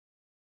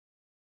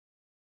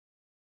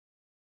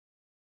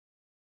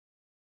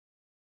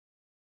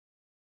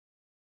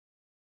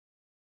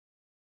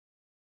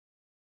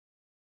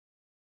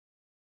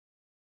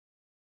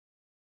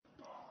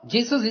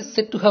Jesus is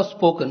said to have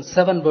spoken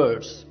 7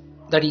 words,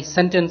 that is,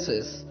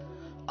 sentences,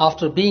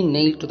 after being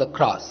nailed to the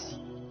cross.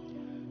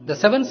 The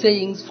 7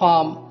 sayings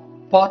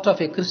form part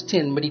of a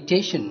Christian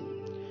meditation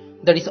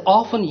that is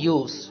often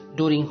used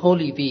during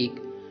Holy Week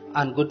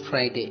and Good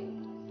Friday.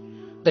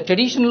 The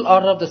traditional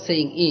order of the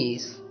saying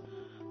is: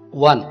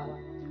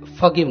 1.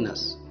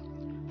 Forgiveness.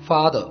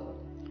 Father,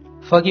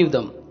 forgive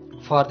them,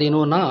 for they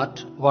know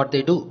not what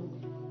they do.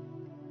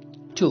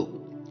 2.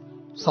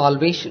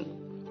 Salvation.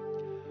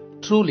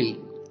 Truly,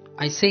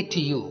 I say to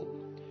you,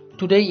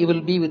 today you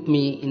will be with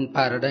me in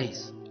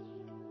paradise.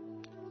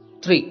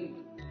 3.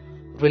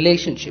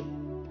 Relationship.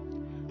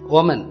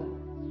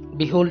 Woman,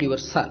 behold your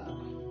son.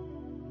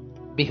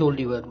 Behold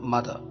your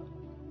mother.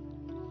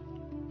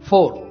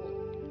 4.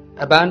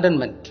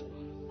 Abandonment.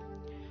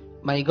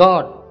 My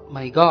God,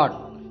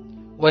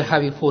 why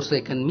have you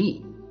forsaken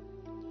me?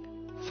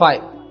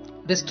 5.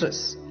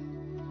 Distress.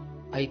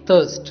 I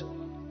thirst.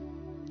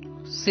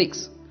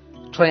 6.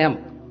 Triumph.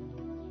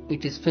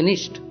 It is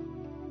finished.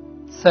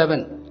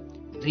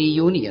 7.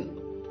 Reunion.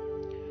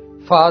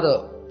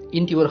 Father,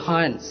 into your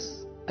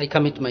hands I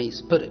commit my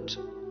spirit.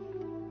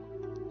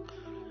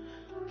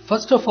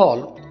 First of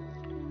all,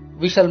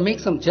 we shall make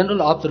some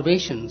general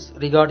observations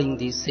regarding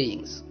these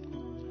sayings.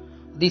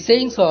 These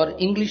sayings are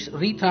English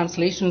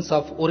retranslations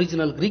of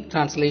original Greek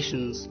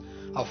translations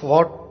of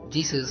what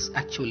Jesus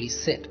actually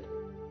said.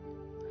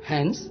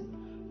 Hence,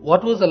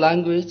 what was the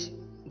language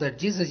that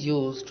Jesus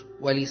used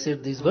while he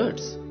said these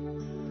words?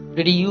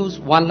 Did he use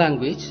one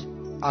language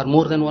or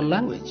more than one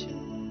language?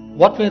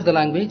 What were the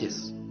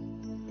languages?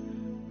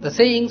 The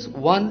sayings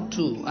 1,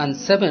 2 and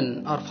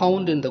 7 are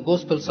found in the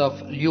Gospels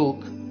of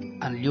Luke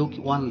and Luke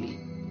only.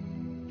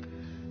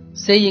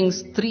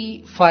 Sayings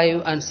 3,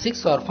 5 and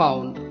 6 are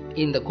found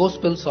in the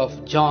Gospels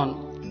of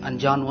John and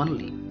John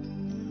only.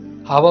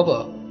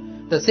 However,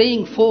 the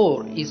saying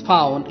 4 is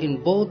found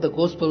in both the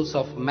Gospels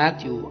of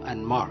Matthew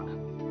and Mark.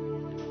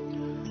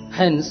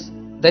 Hence,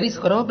 there is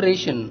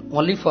corroboration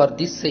only for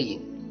this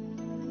saying.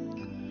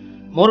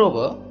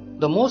 Moreover,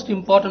 the most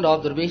important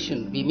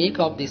observation we make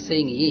of this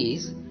saying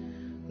is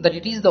that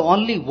it is the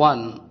only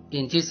one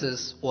in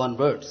Jesus' own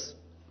words.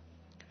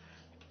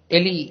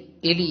 Eli,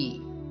 Eli,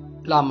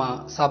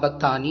 lama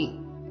sabachthani,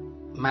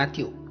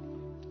 Matthew.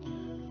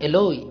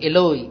 Eloi,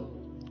 Eloi,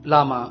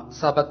 lama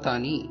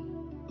sabachthani,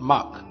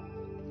 Mark.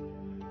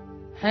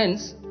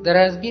 Hence, there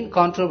has been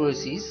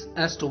controversies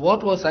as to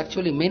what was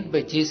actually meant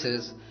by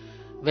Jesus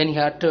when he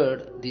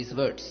uttered these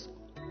words.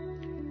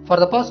 For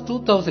the past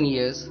 2000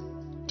 years,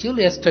 till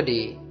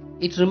yesterday,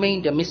 it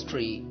remained a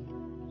mystery.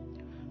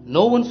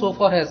 No one so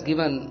far has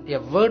given a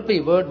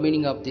word-by-word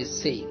meaning of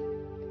this saying.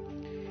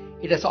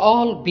 It has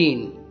all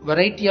been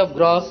variety of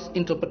gross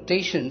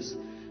interpretations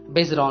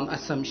based on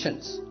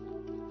assumptions.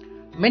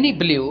 Many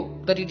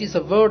believe that it is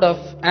a word of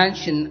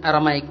ancient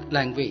Aramaic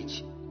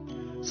language.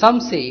 Some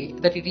say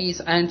that it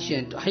is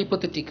ancient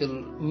hypothetical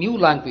new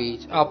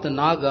language of the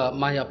Naga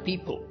Maya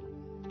people.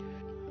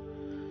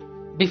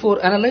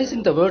 Before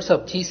analyzing the words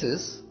of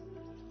Jesus,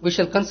 we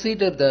shall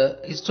consider the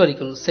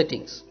historical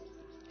settings.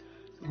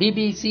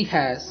 BBC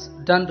has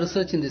done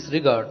research in this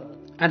regard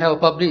and have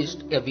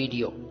published a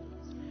video.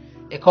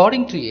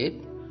 According to it,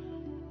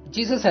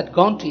 Jesus had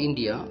gone to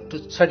India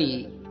to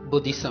study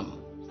Buddhism,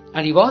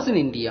 and he was in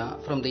India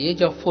from the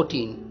age of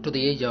 14 to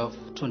the age of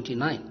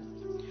 29.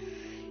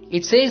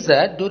 It says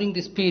that during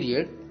this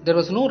period, there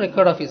was no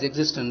record of his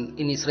existence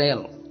in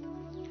Israel.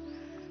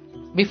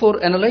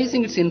 Before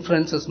analyzing its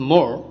influences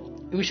more,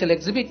 we shall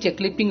exhibit a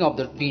clipping of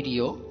that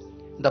video,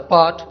 the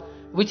part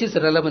which is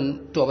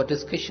relevant to our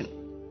discussion.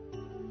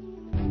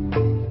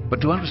 But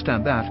to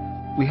understand that,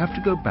 we have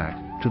to go back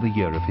to the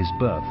year of his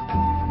birth.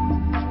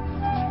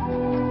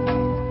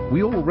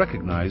 We all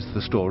recognize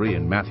the story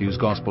in Matthew's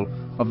Gospel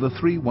of the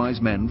 3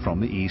 wise men from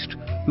the east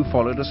who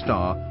followed a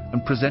star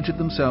and presented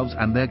themselves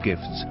and their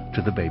gifts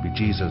to the baby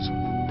Jesus.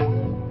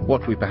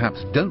 What we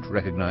perhaps don't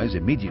recognize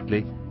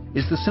immediately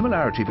is the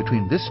similarity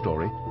between this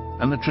story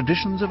and the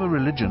traditions of a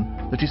religion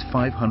that is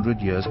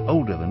 500 years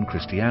older than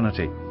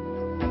Christianity: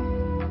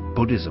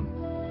 Buddhism.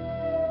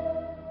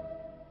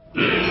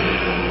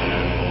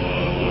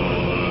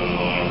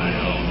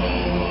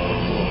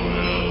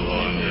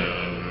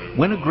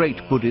 When a great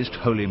Buddhist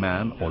holy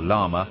man or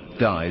lama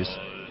dies,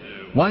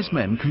 wise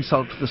men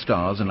consult the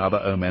stars and other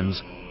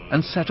omens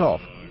and set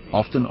off,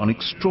 often on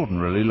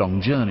extraordinarily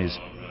long journeys,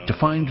 to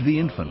find the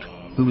infant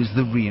who is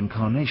the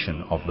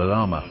reincarnation of the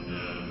lama.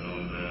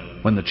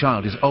 When the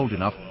child is old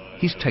enough,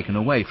 he's taken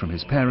away from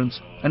his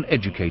parents and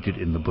educated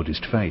in the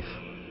Buddhist faith.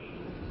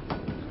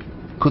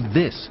 Could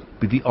this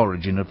be the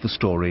origin of the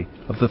story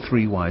of the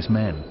 3 wise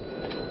men?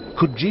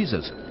 Could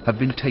Jesus have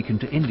been taken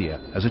to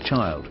India as a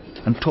child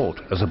and taught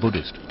as a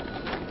Buddhist?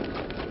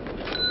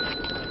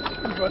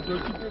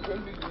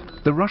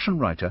 The Russian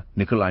writer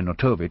Nikolai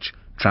Notovich,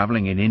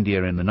 traveling in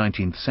India in the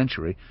 19th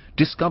century,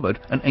 discovered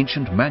an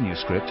ancient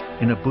manuscript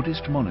in a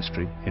Buddhist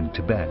monastery in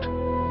Tibet.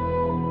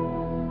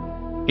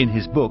 In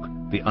his book,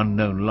 The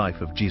Unknown Life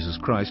of Jesus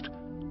Christ,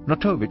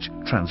 Notovich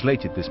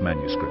translated this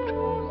manuscript,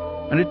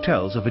 and it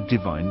tells of a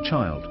divine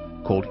child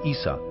called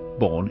Isa,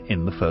 born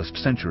in the 1st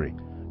century,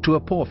 to a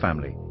poor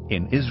family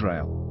in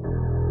Israel.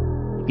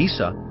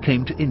 Isa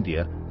came to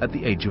India at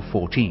the age of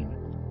 14,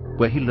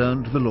 where he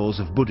learned the laws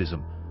of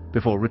Buddhism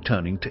before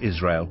returning to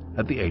Israel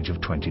at the age of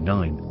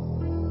 29.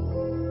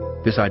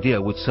 This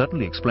idea would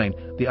certainly explain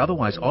the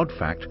otherwise odd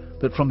fact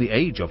that from the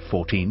age of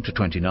 14 to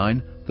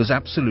 29, there's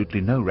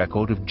absolutely no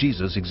record of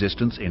Jesus'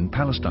 existence in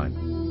Palestine.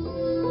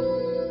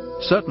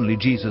 Certainly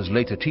Jesus'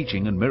 later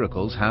teaching and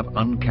miracles have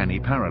uncanny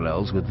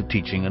parallels with the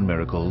teaching and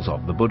miracles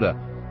of the Buddha.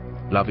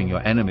 Loving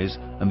your enemies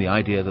and the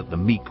idea that the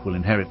meek will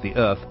inherit the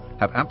earth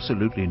have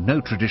absolutely no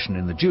tradition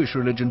in the Jewish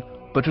religion,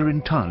 but are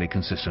entirely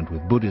consistent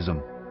with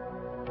Buddhism.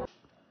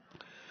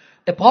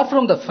 Apart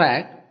from the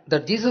fact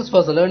that Jesus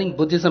was learning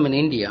Buddhism in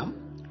India,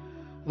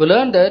 we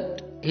learn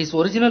that his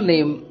original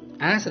name,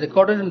 as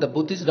recorded in the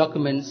Buddhist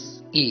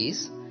documents,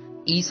 is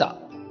Isa.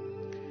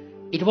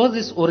 It was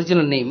this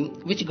original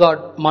name which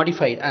got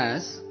modified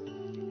as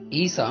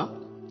Isa,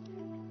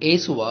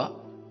 Yeshua,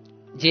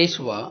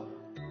 Jeshua,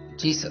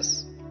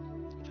 Jesus.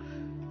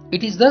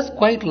 It is thus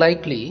quite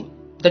likely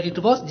that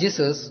it was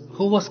Jesus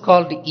who was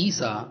called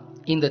Isa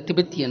in the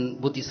Tibetan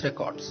Buddhist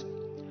records.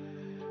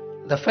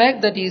 The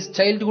fact that his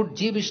childhood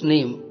Jewish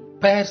name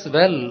pairs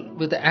well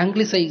with the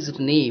anglicized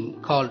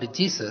name called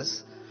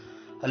Jesus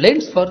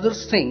lends further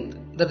strength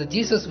that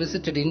Jesus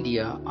visited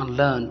India and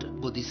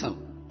learned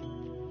Buddhism.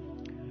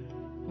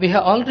 We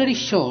have already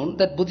shown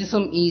that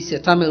Buddhism is a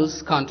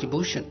Tamil's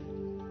contribution.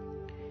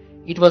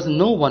 It was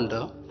no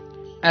wonder,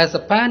 as the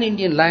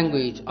pan-Indian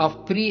language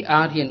of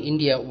pre-Aryan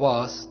India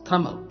was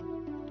Tamil.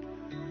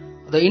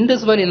 The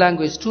Indus Valley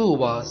language too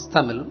was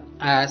Tamil,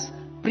 as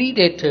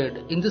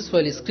predated Indus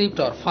Valley script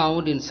are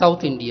found in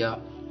South India,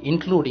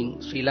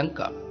 including Sri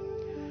Lanka.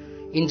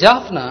 In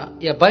Jaffna,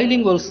 a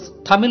bilingual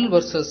Tamil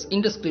versus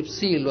Indus script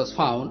seal was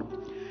found,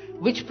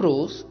 which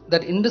proves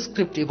that Indus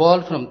script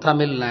evolved from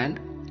Tamil land,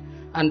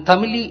 and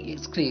Tamili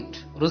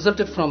script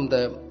resulted from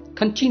the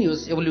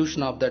continuous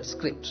evolution of that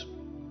script.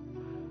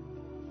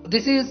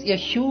 This is a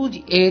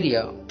huge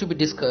area to be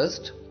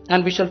discussed,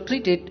 and we shall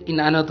treat it in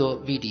another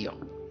video.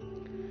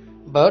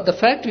 But the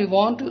fact we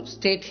want to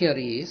state here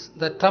is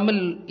that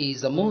Tamil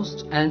is the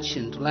most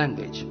ancient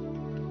language.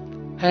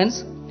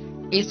 Hence,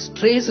 its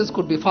traces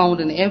could be found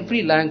in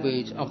every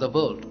language of the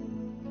world.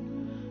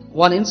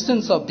 One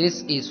instance of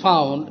this is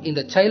found in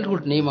the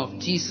childhood name of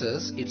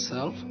Jesus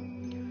itself,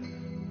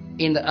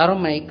 in the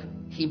Aramaic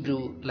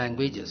Hebrew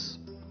languages.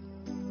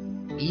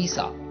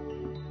 Isa.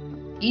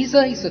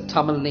 Isa is a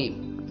Tamil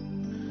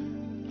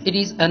name. It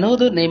is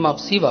another name of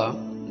Shiva,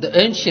 the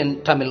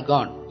ancient Tamil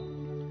god.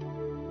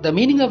 The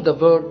meaning of the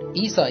word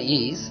Isa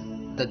is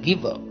the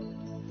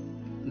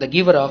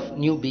giver of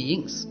new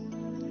beings.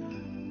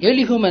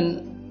 Early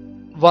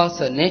human was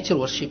a nature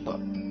worshipper.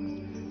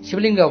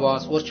 Shivalinga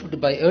was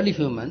worshipped by early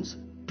humans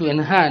to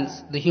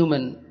enhance the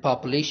human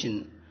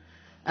population,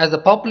 as the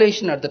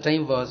population at the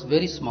time was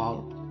very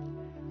small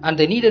and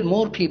they needed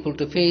more people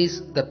to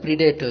face the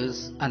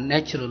predators and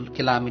natural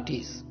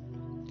calamities.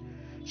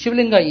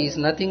 Shivalinga is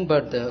nothing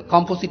but the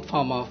composite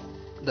form of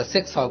the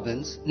sex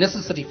organs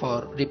necessary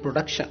for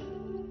reproduction.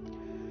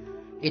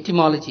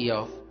 Etymology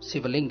of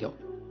Shivalingam: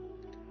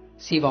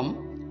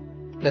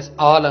 Shivam plus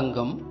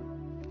Alangam,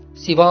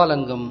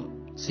 Shivalangam,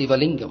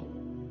 Shivalingam.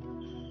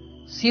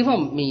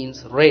 Shivam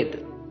means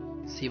red,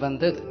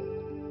 Shivandad,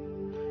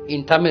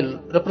 in Tamil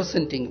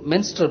representing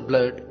menstrual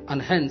blood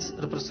and hence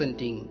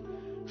representing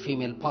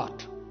female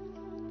part.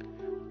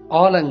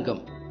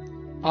 Alangam,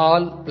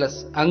 Al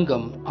plus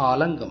Angam,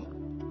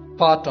 Alangam,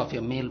 part of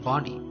your male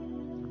body.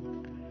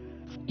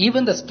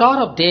 Even the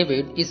Star of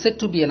David is said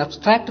to be an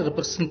abstract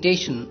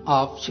representation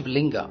of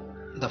Shivalinga,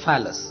 the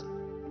phallus.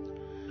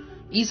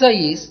 Isa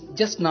is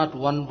just not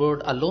one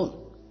word alone.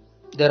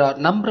 There are a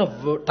number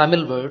of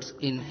Tamil words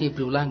in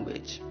Hebrew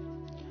language.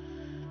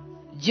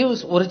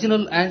 Jews'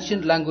 original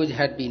ancient language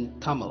had been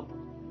Tamil.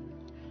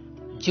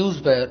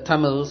 Jews were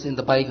Tamils in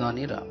the bygone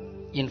era.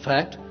 In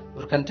fact,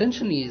 our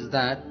contention is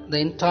that the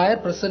entire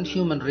present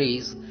human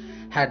race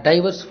had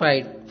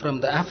diversified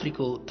from the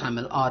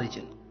Africo-Tamil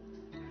origin.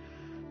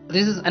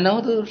 This is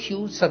another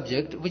huge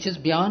subject which is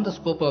beyond the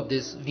scope of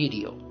this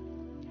video.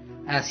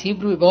 As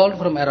Hebrew evolved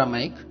from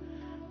Aramaic,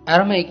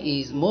 Aramaic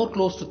is more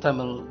close to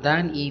Tamil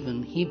than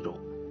even Hebrew.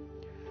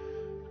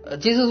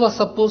 Jesus was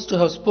supposed to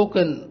have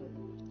spoken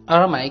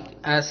Aramaic,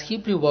 as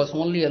Hebrew was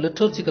only a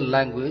liturgical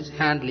language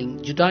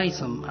handling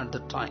Judaism at the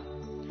time.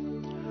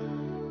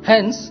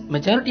 Hence,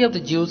 majority of the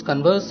Jews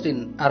conversed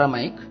in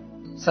Aramaic,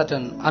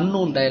 certain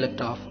unknown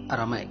dialect of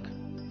Aramaic.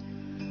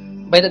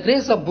 By the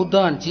grace of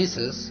Buddha and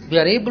Jesus, we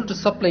are able to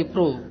supply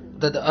proof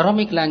that the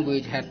Aramaic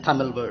language had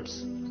Tamil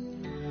words.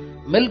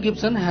 Mel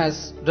Gibson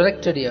has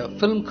directed a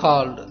film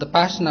called The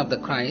Passion of the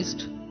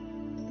Christ.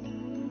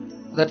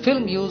 That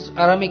film used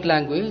Aramaic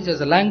language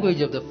as a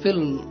language of the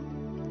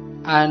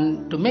film,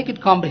 and to make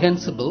it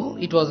comprehensible,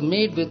 it was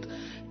made with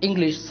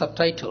English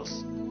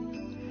subtitles.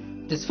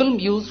 This film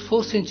used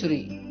 4th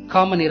century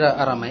Common Era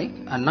Aramaic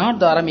and not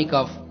the Aramaic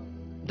of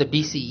the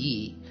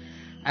BCE,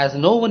 as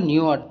no one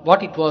knew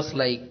what it was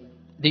like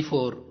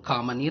before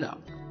Common Era.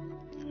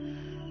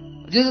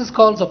 Jesus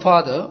calls the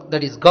Father,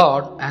 that is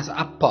God, as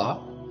Appa,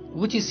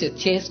 which is a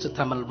chaste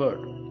Tamil word.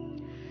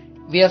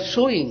 We are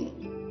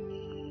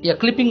showing a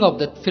clipping of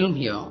that film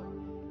here,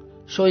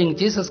 showing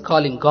Jesus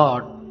calling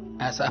God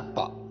as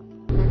Appa.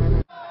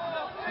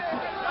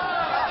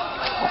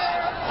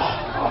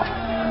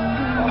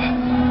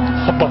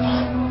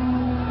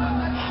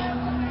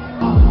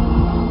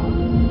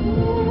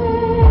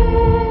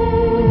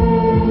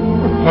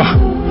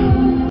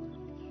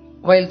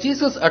 While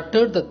Jesus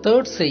uttered the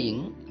third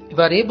saying,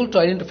 we are able to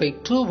identify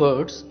two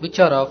words which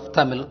are of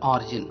Tamil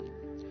origin.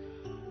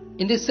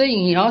 In this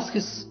saying, he asked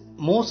his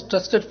most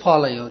trusted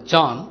follower,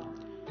 John,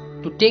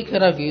 to take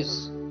care of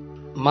his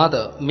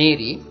mother,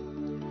 Mary,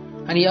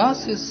 and he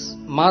asked his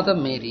mother,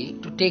 Mary,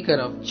 to take care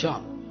of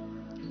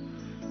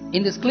John.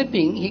 In this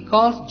clipping, he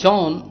calls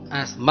John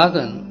as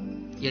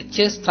Magan, a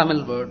chaste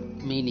Tamil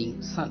word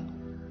meaning son.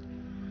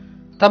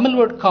 Tamil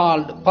word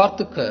called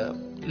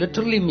Parthukka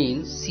literally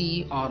means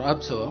see or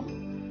observe,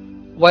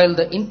 while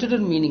the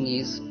intended meaning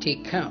is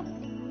take care.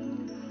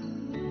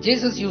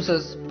 Jesus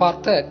uses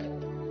Parthak,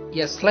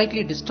 a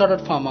slightly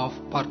distorted form of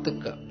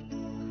Parthukka.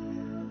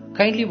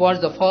 Kindly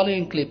watch the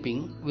following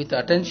clipping with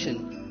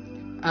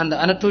attention and the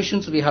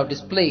annotations we have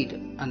displayed,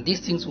 and these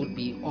things would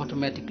be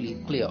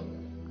automatically clear.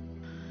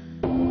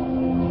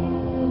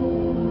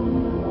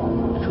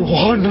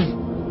 Johannan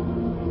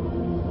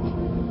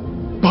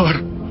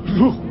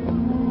Barlu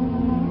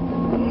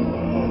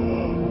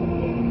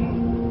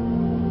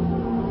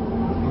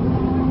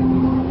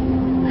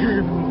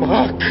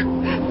Mark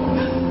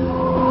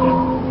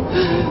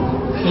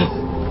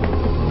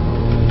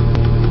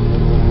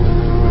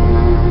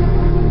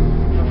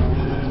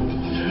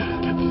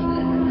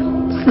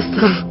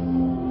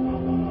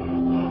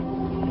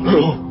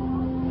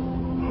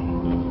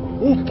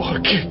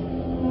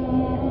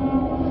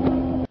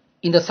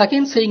In the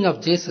second saying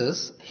of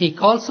Jesus, he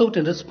calls out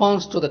in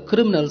response to the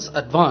criminal's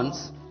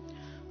advance,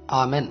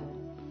 Amen.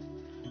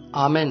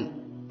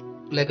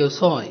 Amen.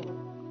 Legosoi.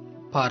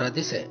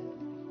 Paradise.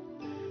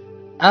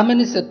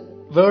 Amen is a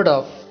word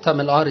of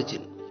Tamil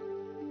origin.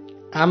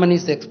 Amen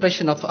is the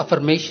expression of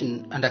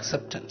affirmation and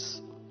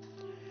acceptance.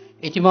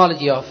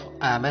 Etymology of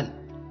Amen.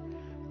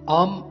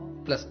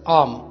 Am plus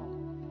Am.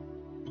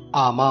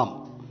 Amam.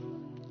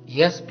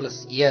 Yes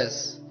plus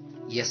yes.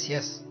 Yes,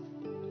 yes.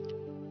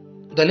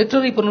 The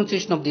literary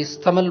pronunciation of this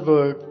Tamil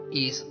word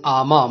is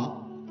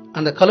Amam,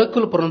 and the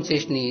colloquial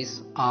pronunciation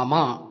is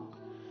Ama,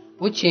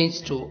 which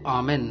changed to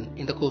Amen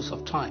in the course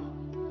of time.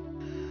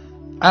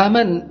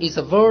 Amen is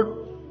a word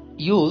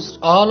used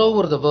all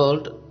over the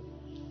world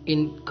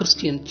in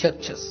Christian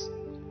churches.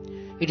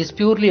 It is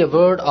purely a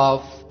word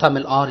of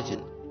Tamil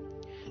origin.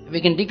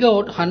 We can dig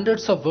out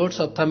hundreds of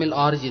words of Tamil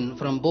origin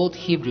from both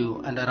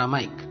Hebrew and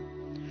Aramaic.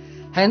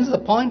 Hence, the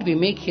point we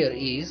make here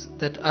is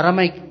that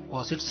Aramaic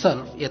was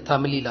itself a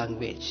Tamili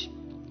language.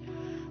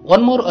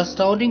 One more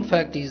astounding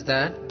fact is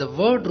that the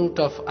word root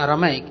of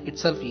Aramaic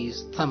itself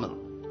is Tamil.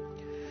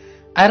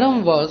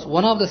 Aram was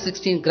one of the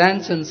 16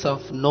 grandsons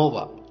of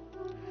Noah.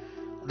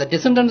 The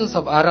descendants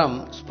of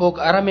Aram spoke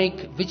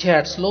Aramaic, which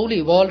had slowly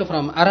evolved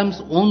from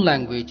Aram's own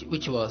language,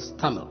 which was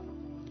Tamil.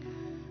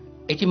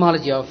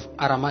 Etymology of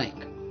Aramaic.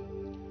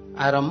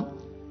 Aram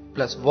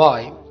plus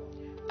Y,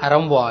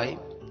 Aramwai,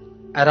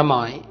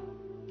 Aramai,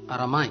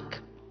 Aramaic.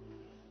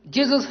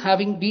 Jesus,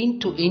 having been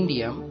to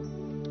India,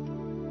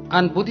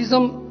 and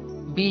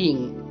Buddhism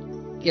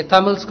being a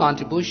Tamil's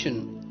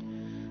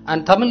contribution,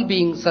 and Tamil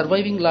being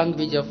surviving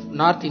language of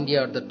North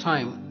India at the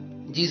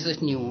time,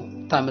 Jesus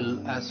knew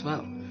Tamil as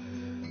well.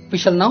 We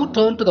shall now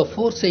turn to the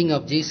fourth saying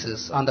of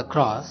Jesus on the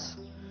cross,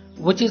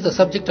 which is the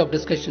subject of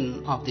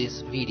discussion of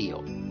this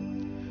video.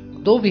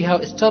 Though we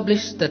have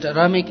established that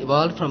Aramaic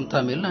evolved from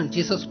Tamil and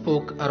Jesus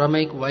spoke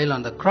Aramaic while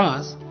on the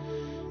cross,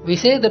 we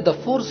say that the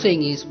fourth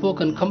saying is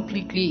spoken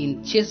completely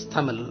in chaste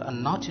Tamil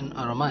and not in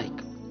Aramaic.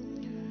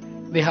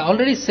 We have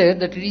already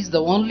said that it is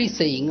the only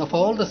saying of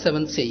all the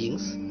 7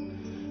 sayings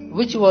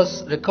which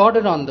was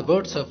recorded on the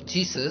words of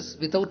Jesus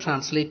without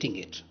translating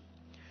it.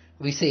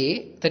 We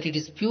say that it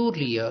is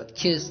purely a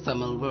chaste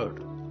Tamil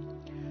word.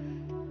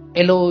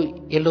 Eloi,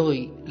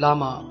 Eloi,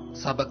 lama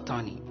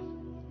sabachthani.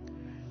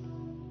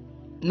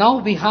 Now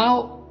we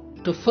have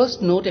to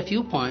first note a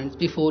few points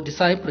before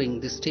deciphering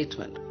this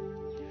statement.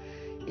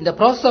 In the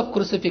process of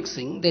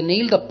crucifixing, they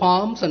nail the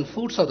palms and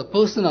foot of the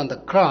person on the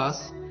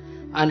cross,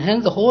 and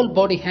hence the whole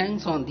body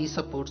hangs on these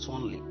supports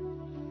only.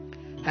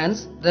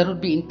 Hence, there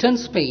would be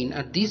intense pain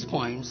at these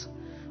points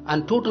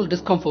and total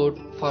discomfort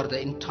for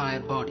the entire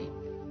body.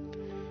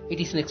 It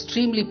is an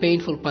extremely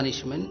painful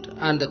punishment,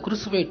 and the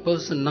crucified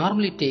person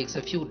normally takes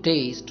a few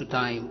days to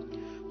die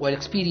while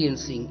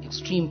experiencing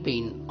extreme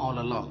pain all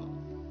along.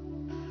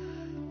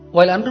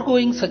 While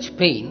undergoing such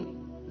pain,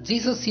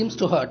 Jesus seems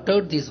to have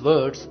uttered these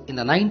words in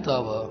the 9th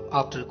hour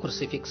after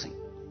crucifixing.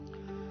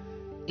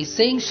 His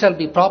sayings shall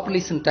be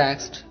properly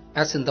syntaxed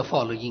as in the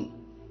following.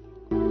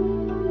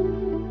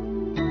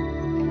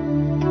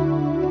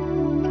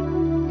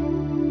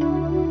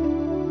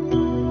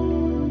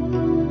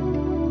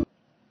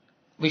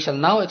 We shall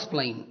now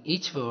explain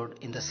each word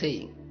in the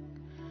saying.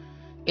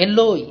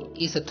 Eloi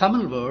is a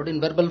Tamil word in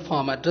verbal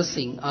form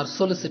addressing or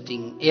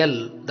soliciting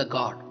El, the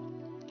god.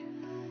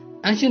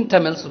 Ancient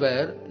Tamils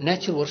were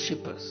nature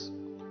worshippers.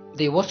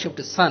 They worshipped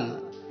the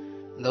sun,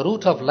 the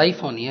root of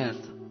life on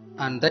earth,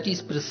 and that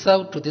is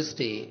preserved to this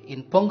day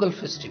in Pongal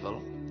festival,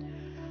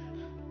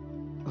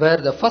 where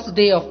the first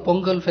day of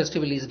Pongal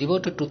festival is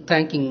devoted to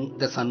thanking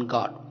the sun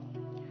god.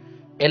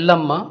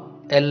 Ellamma,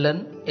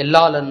 Ellan,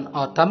 Ellalan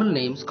are Tamil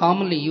names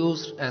commonly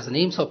used as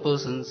names of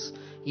persons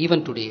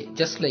even today,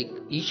 just like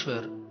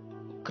Ishwar,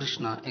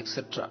 Krishna,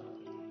 etc.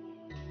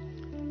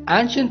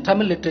 Ancient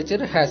Tamil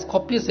literature has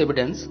copious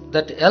evidence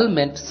that El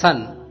meant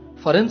sun.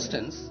 For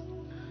instance,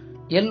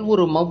 El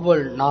Uru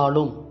Mavval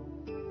Naalum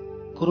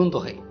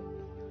Kurundogai,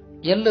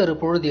 Ellaru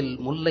Poludil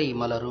Mullai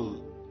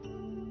Malarum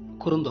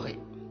Kurundogai,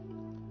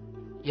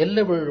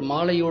 Ellavul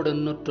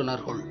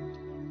Malayodannuttunarhul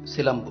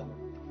Silambu.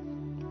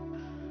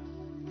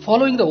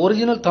 Following the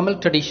original Tamil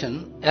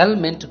tradition, El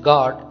meant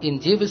God in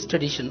Jewish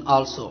tradition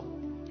also.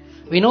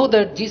 We know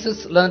that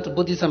Jesus learnt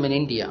Buddhism in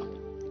India.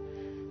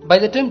 By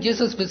the time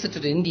Jesus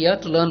visited India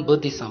to learn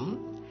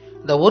Buddhism,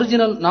 the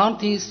original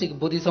non-theistic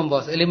Buddhism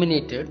was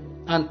eliminated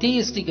and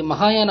theistic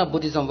Mahayana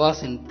Buddhism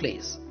was in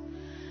place.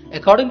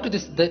 According to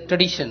this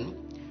tradition,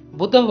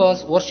 Buddha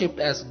was worshipped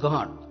as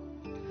God.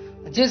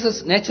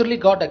 Jesus naturally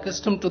got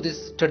accustomed to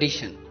this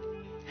tradition.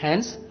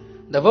 Hence,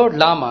 the word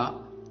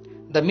Lama,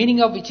 the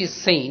meaning of which is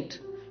saint,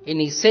 in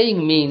his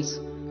saying means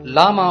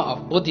Lama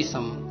of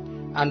Buddhism,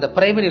 and the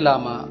primary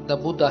Lama, the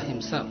Buddha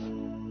himself.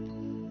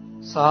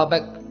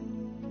 Sabak,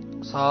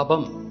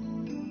 Sabam,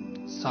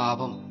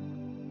 Savam.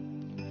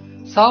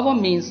 Savam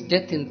means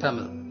death in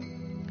Tamil.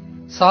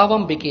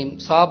 Savam became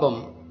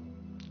Sabam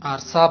or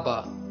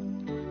Saba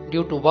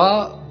due to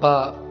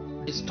Va-Ba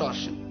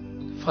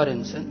distortion. For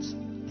instance,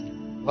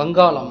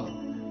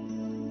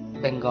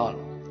 Vangalam, Bengal,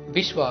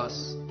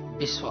 Vishwas,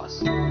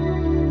 Biswas.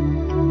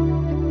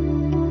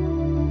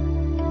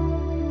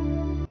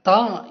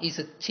 Ta is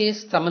a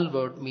chaste Tamil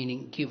word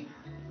meaning give.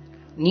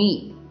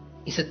 Ni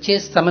is a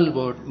chaste Tamil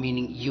word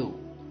meaning you.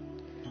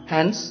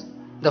 Hence,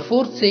 the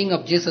fourth saying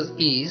of Jesus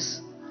is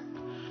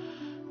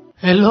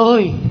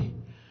Eloi,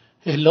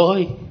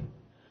 Eloi,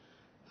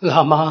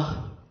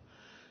 lama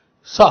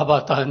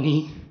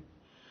sabachthani,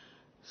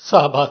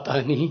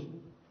 sabachthani.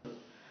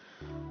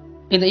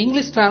 In the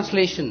English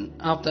translation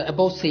of the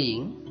above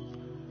saying,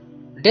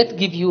 death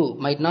give you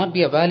might not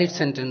be a valid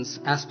sentence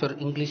as per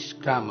English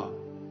grammar,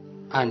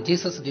 and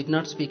Jesus did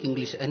not speak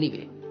English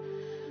anyway.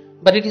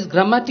 But it is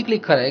grammatically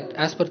correct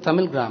as per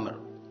Tamil grammar.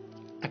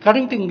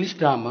 According to English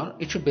grammar,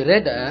 it should be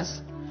read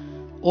as,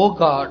 O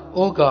God,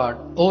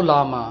 O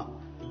Lama,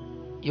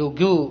 you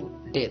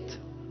give death.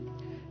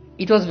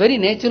 It was very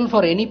natural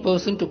for any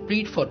person to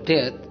plead for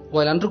death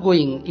while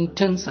undergoing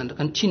intense and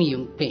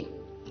continuing pain.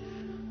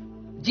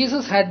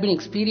 Jesus had been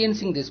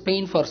experiencing this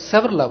pain for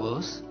several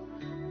hours,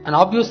 and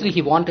obviously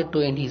he wanted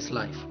to end his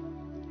life.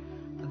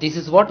 This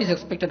is what is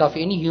expected of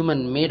any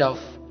human made of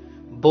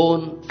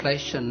bone,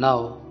 flesh and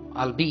nerve,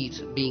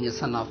 albeit being a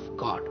son of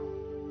God.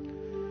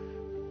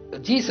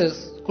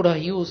 Jesus could have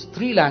used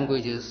 3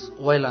 languages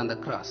while on the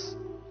cross.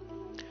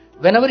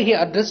 Whenever he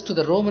addressed to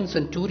the Roman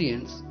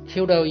centurions,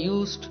 he would have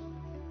used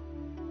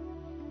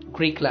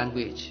Greek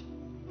language.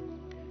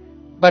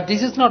 But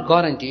this is not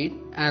guaranteed,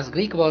 as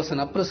Greek was an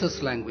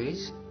oppressor's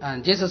language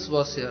and Jesus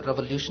was a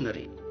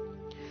revolutionary.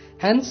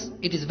 Hence,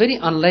 it is very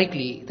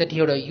unlikely that he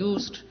would have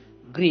used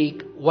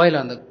Greek while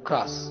on the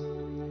cross.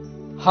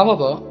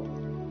 However,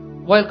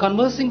 while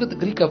conversing with the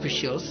Greek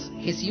officials,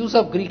 his use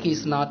of Greek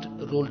is not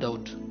ruled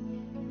out.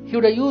 He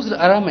would have used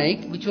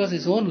Aramaic, which was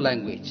his own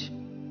language.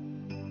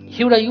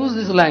 He would have used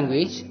this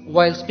language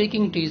while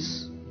speaking to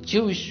his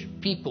Jewish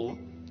people,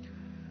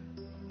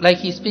 like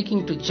he is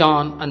speaking to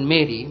John and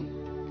Mary,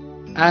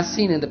 as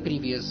seen in the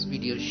previous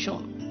video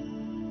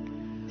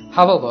shown.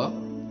 However,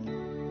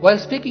 while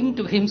speaking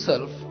to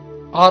himself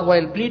or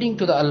while pleading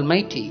to the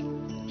Almighty,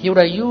 he would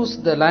have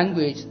used the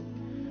language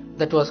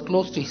that was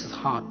close to his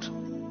heart.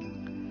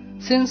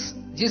 Since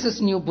Jesus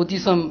knew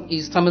Buddhism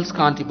is Tamil's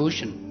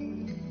contribution,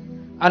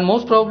 and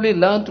most probably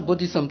learnt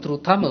Buddhism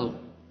through Tamil,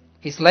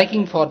 his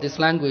liking for this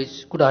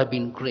language could have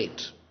been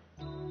great.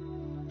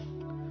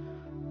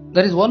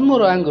 There is one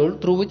more angle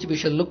through which we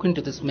shall look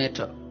into this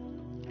matter.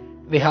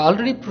 We have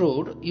already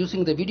proved,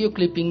 using the video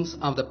clippings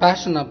of the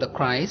Passion of the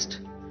Christ,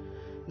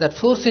 that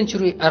 4th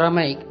century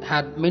Aramaic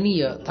had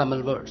many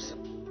Tamil words.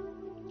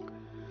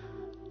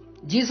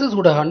 Jesus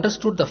would have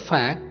understood the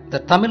fact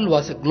that Tamil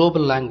was a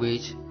global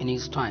language in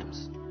his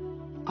times.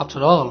 After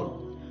all,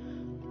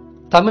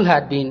 Tamil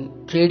had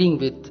been trading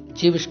with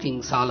Jewish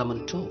King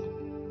Solomon too.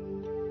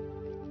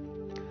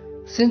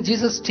 Since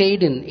Jesus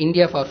stayed in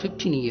India for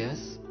 15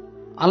 years,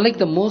 unlike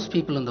the most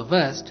people in the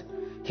West,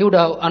 he would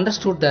have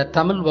understood that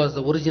Tamil was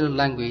the original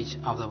language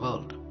of the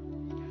world.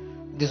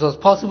 This was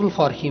possible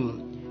for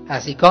him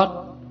as he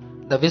got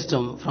the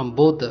wisdom from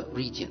both the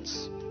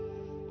regions.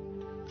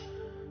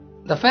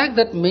 The fact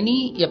that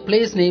many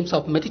place names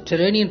of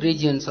Mediterranean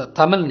regions are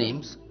Tamil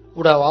names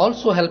would have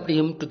also helped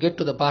him to get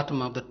to the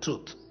bottom of the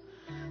truth.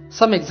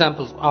 Some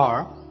examples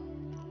are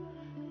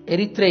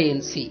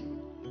Erythraean Sea,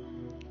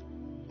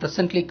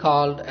 presently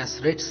called as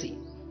Red Sea.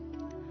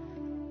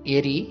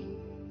 Eri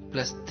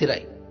plus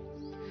Thirai,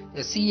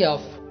 a sea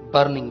of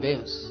burning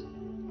waves.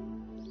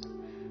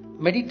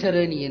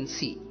 Mediterranean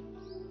Sea,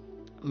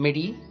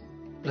 Medi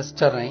plus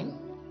terrain,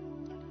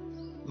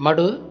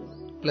 Madu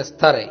plus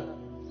Tarai.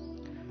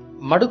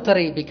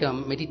 Maduttarai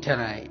become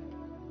Mediterranean.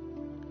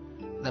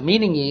 The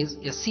meaning is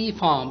a sea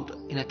formed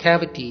in a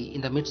cavity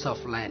in the midst of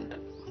land.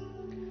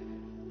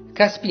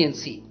 Caspian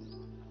Sea,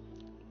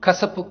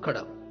 Kasapu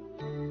Kadal.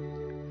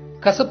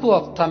 Kasapu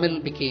of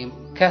Tamil became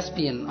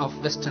Caspian of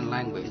Western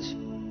language.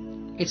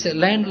 It's a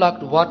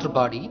landlocked water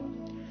body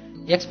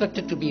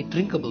expected to be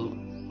drinkable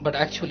but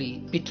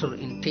actually bitter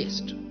in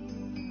taste.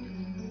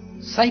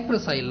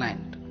 Cyprus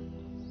Island,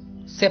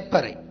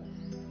 Sepparai,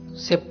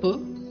 Seppu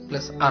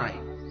plus Arai.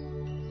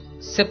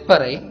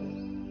 Sepparai,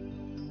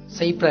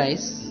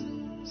 Cyprus,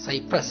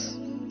 Cyprus.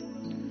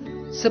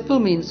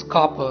 Seppu means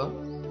copper,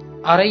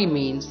 Arai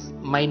means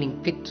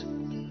mining pit.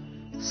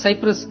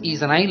 Cyprus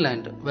is an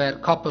island where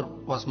copper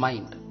was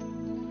mined.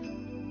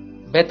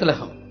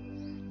 Bethlehem,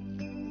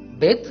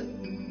 Beth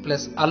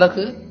plus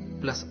Alahu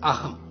plus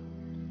Aham.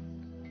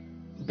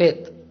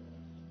 Beth,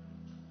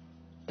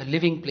 a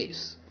living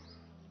place.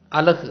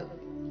 Alahu,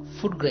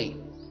 food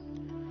grain.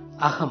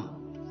 Aham,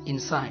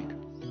 inside.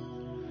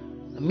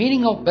 The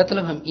meaning of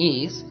Bethlehem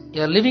is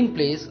a living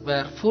place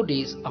where food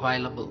is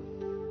available.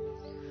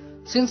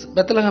 Since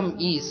Bethlehem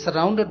is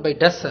surrounded by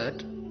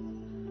desert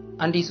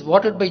and is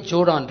watered by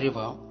Jordan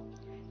River,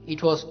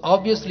 it was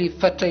obviously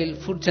fertile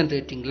food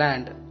generating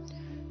land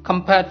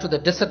compared to the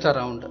desert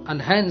around,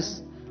 and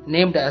hence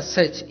named as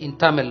such in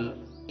Tamil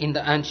in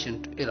the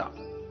ancient era.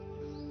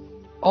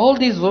 All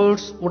these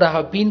words would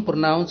have been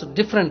pronounced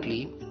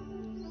differently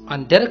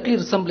and directly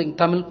resembling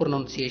Tamil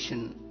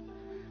pronunciation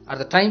at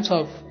the times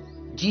of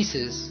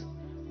Jesus,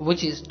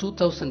 which is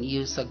 2000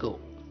 years ago.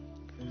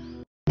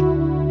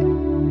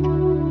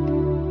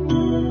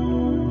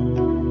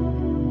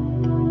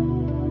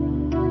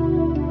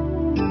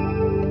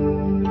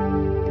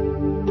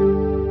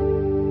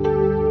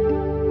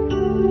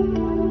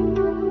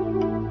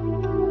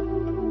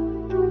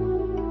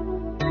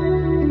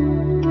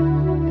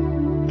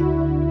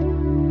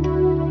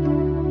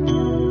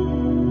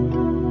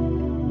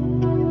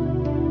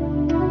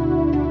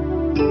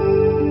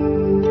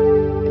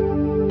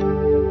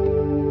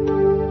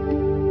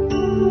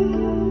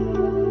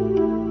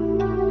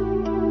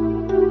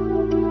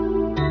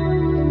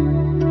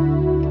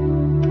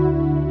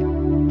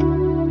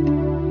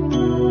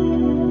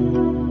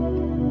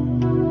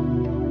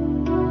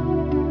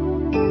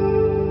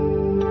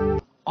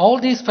 All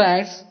these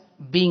facts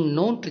being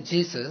known to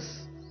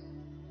Jesus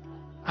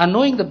and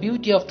knowing the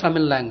beauty of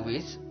Tamil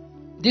language,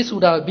 this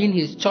would have been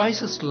his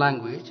choicest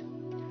language,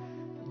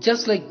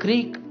 just like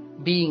Greek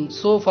being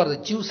so for the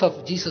Jews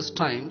of Jesus'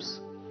 times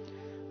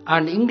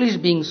and English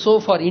being so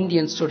for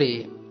Indians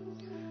today,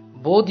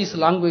 both these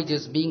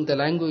languages being the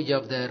language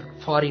of their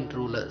foreign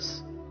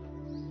rulers.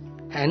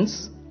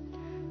 Hence,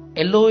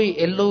 Eloi,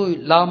 Eloi,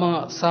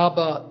 lama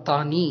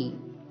sabachthani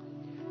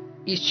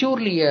is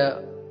surely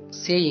a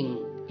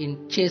saying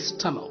in chaste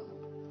Tamil,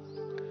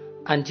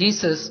 and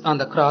Jesus on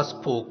the cross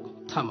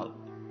spoke Tamil.